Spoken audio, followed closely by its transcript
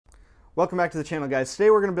Welcome back to the channel, guys. Today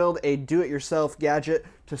we're going to build a do-it-yourself gadget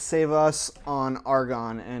to save us on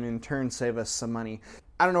Argon and in turn save us some money.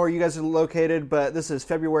 I don't know where you guys are located, but this is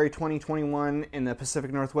February 2021 in the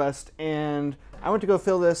Pacific Northwest, and I went to go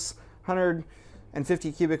fill this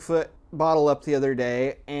 150 cubic foot bottle up the other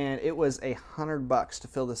day, and it was $100 to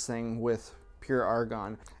fill this thing with pure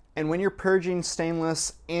Argon. And when you're purging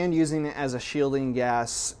stainless and using it as a shielding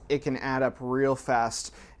gas, it can add up real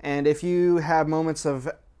fast. And if you have moments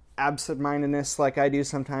of absent-mindedness like I do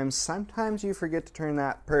sometimes you forget to turn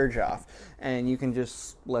that purge off, and you can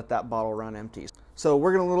just let that bottle run empty. So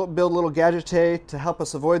we're going to build a little gadget today to help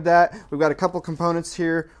us avoid that. We've got a couple components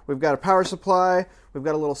here. We've got a power supply, we've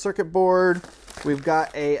got a little circuit board, we've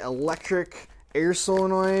got a electric air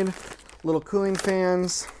solenoid, little cooling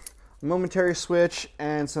fans, a momentary switch,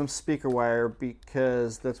 and some speaker wire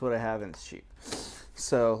because that's what I have and it's cheap.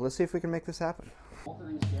 So let's see if we can make this happen.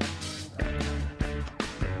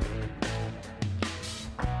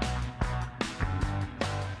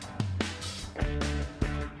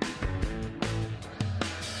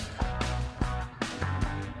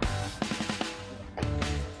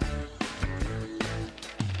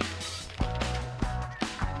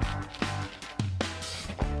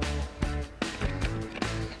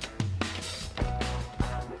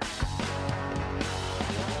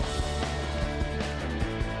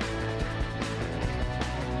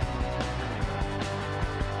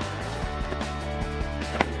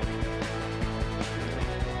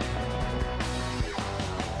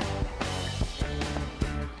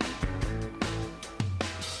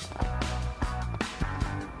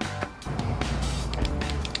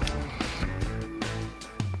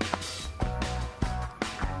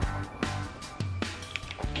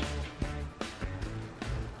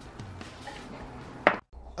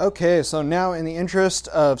 Okay, so now in the interest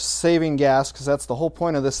of saving gas, because that's the whole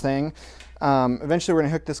point of this thing, eventually we're going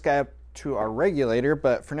to hook this guy up to our regulator,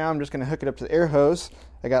 but for now I'm just going to hook it up to the air hose.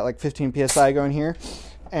 I got like 15 psi going here,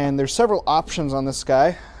 and there's several options on this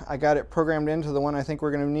guy. I got it programmed into the one I think we're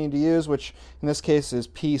going to need to use, which in this case is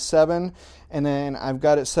P7, and then I've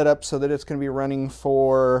got it set up so that it's going to be running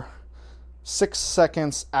for 6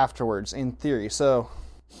 seconds afterwards in theory. So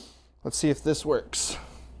let's see if this works.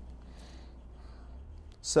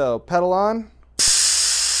 So pedal on,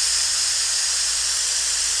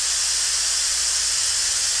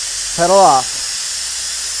 pedal off.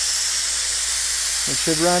 It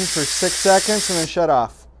should run for 6 seconds and then shut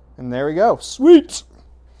off. And there we go, sweet!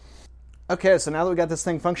 Okay, so now that we got this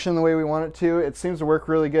thing functioning the way we want it to, it seems to work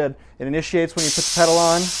really good. It initiates when you put the pedal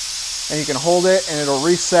on, and you can hold it and it'll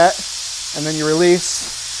reset, and then you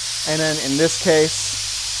release, and then in this case,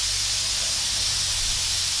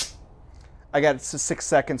 I got it to 6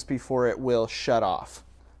 seconds before it will shut off.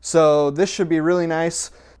 So this should be really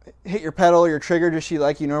nice. Hit your pedal, your trigger, just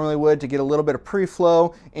like you normally would to get a little bit of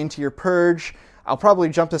pre-flow into your purge. I'll probably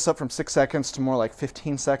jump this up from 6 seconds to more like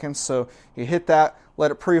 15 seconds. So you hit that,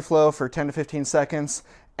 let it pre-flow for 10 to 15 seconds,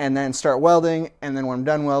 and then start welding. And then when I'm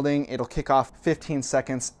done welding, it'll kick off 15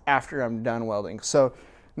 seconds after I'm done welding. So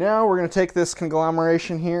now we're going to take this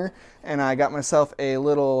conglomeration here, and I got myself a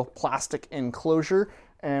little plastic enclosure,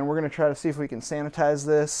 and we're going to try to see if we can sanitize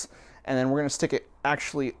this, and then we're going to stick it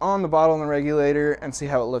actually on the bottle and the regulator and see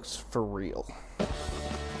how it looks for real.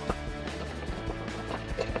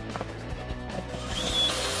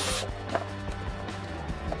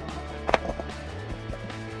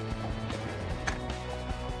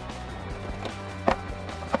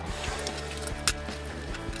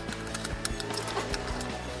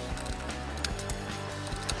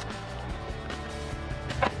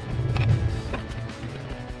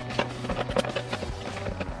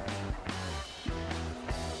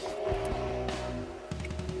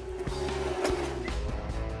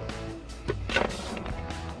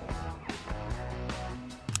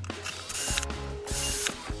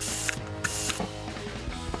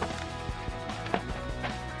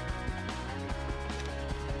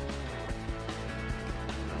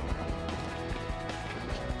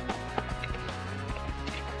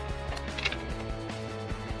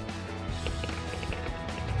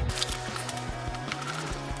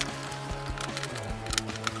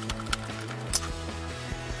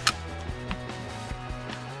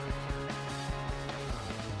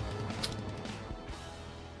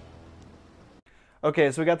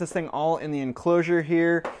 Okay, so we got this thing all in the enclosure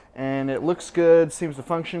here, and it looks good, seems to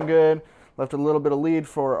function good. Left a little bit of lead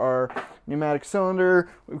for our pneumatic cylinder.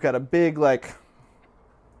 We've got a big, like,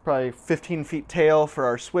 probably 15 feet tail for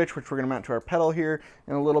our switch, which we're going to mount to our pedal here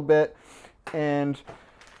in a little bit. And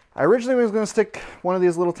I originally was going to stick one of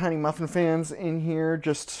these little tiny muffin fans in here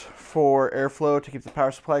just for airflow to keep the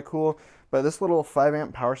power supply cool, but this little 5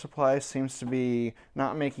 amp power supply seems to be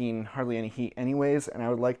not making hardly any heat anyways, and I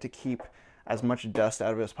would like to keep as much dust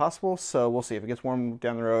out of it as possible. So we'll see. If it gets warm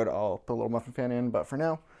down the road, I'll put a little muffin fan in, but for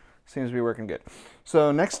now, seems to be working good.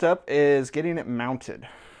 So next up is getting it mounted.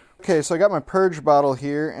 Okay, so I got my Purge bottle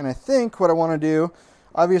here, and I think what I want to do,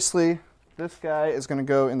 obviously, this guy is going to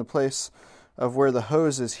go in the place of where the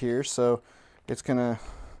hose is here, so it's going to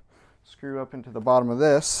screw up into the bottom of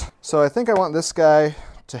this. So I think I want this guy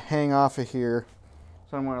to hang off of here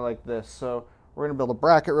somewhere like this. So we're going to build a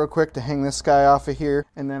bracket real quick to hang this guy off of here,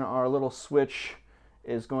 and then our little switch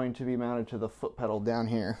is going to be mounted to the foot pedal down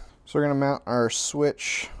here. So we're going to mount our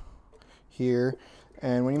switch here,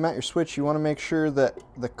 and when you mount your switch, you want to make sure that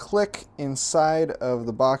the click inside of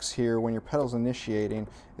the box here when your pedal's initiating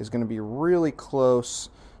is going to be really close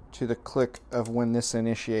to the click of when this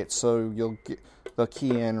initiates, so you'll get the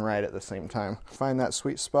key in right at the same time. Find that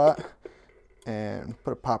sweet spot and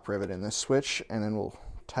put a pop rivet in this switch, and then we'll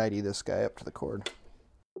tidy this guy up to the cord.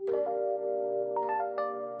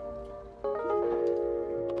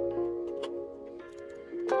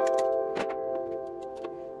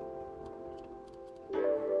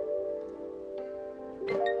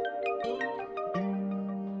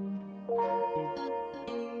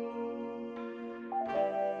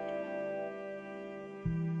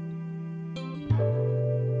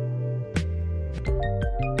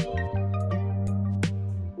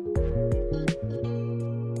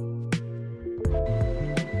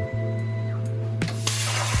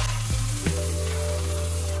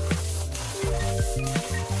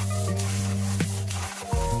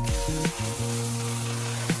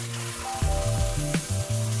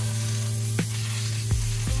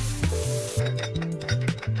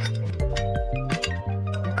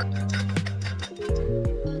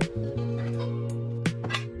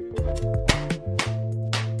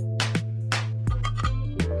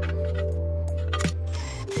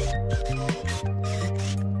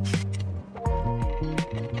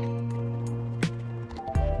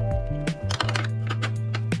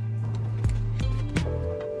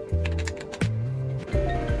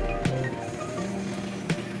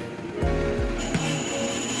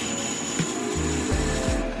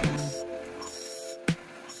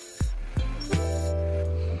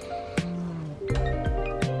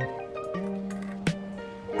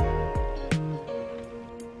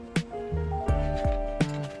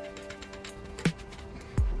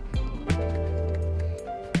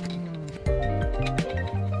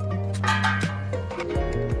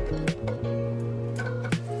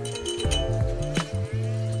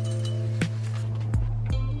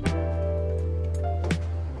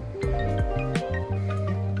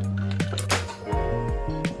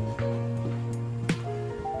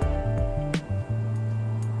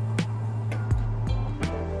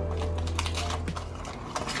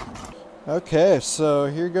 Okay, so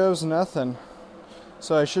here goes nothing.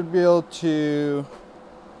 So I should be able to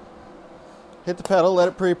hit the pedal, let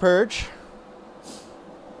it pre-purge,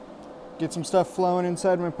 get some stuff flowing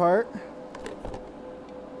inside my part,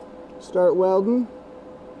 start welding.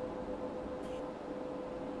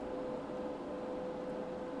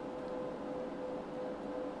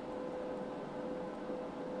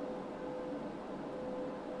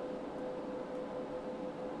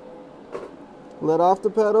 Let off the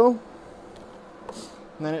pedal,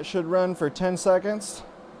 and then it should run for 10 seconds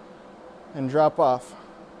and drop off.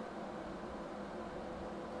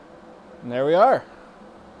 And there we are.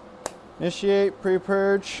 Initiate,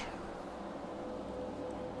 pre-purge,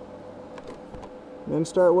 then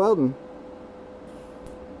start welding.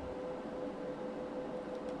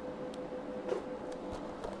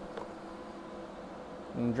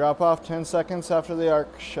 And drop off 10 seconds after the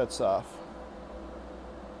arc shuts off.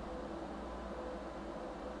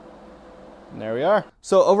 And there we are.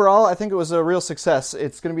 So overall, I think it was a real success.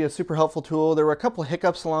 It's going to be a super helpful tool. There were a couple of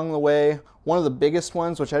hiccups along the way. One of the biggest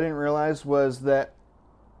ones, which I didn't realize, was that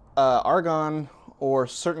Argon or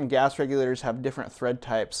certain gas regulators have different thread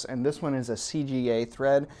types, and this one is a CGA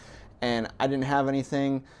thread, and I didn't have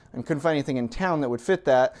anything and couldn't find anything in town that would fit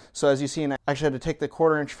that. So as you see, I actually had to take the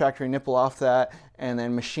 1/4 inch factory nipple off that and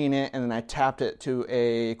then machine it, and then I tapped it to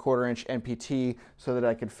a 1/4 inch NPT so that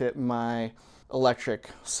I could fit my electric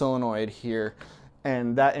solenoid here,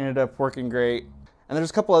 and that ended up working great. And there's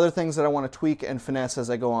a couple other things that I want to tweak and finesse as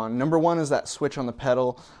I go on. Number one is that switch on the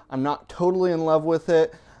pedal. I'm not totally in love with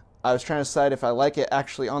it. I was trying to decide if I like it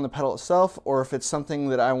actually on the pedal itself, or if it's something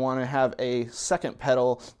that I want to have a second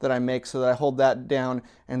pedal that I make so that I hold that down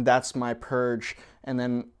and that's my Purge, and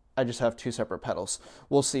then I just have two separate pedals.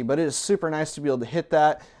 We'll see, but it is super nice to be able to hit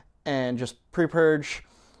that and just pre-purge,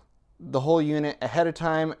 the whole unit ahead of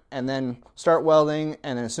time and then start welding,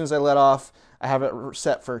 and then as soon as I let off, I have it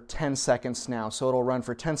set for 10 seconds now. So it'll run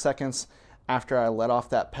for 10 seconds after I let off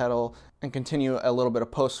that pedal and continue a little bit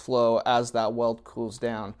of post flow as that weld cools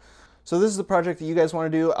down. So this is the project that you guys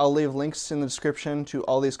want to do. I'll leave links in the description to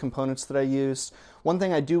all these components that I used. One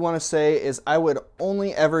thing I do want to say is I would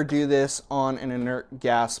only ever do this on an inert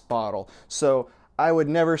gas bottle. So I would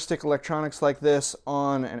never stick electronics like this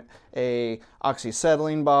on a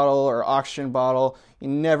oxyacetylene bottle or oxygen bottle. You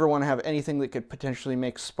never want to have anything that could potentially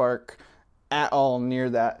make spark at all near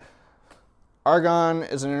that. Argon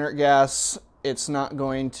is an inert gas. It's not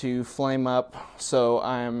going to flame up, so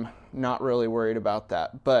I'm not really worried about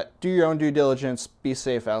that. But do your own due diligence, be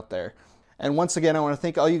safe out there. And once again, I want to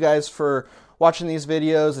thank all you guys for watching these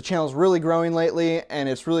videos. The channel's really growing lately, and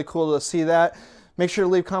it's really cool to see that. Make sure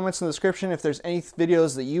to leave comments in the description if there's any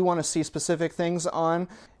videos that you want to see specific things on.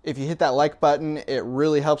 If you hit that like button, it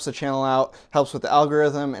really helps the channel out, helps with the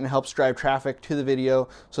algorithm, and helps drive traffic to the video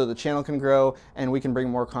so the channel can grow and we can bring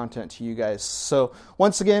more content to you guys. So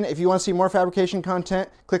once again, if you want to see more fabrication content,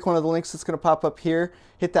 click one of the links that's going to pop up here.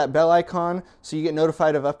 Hit that bell icon so you get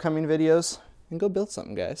notified of upcoming videos, and go build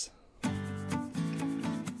something, guys.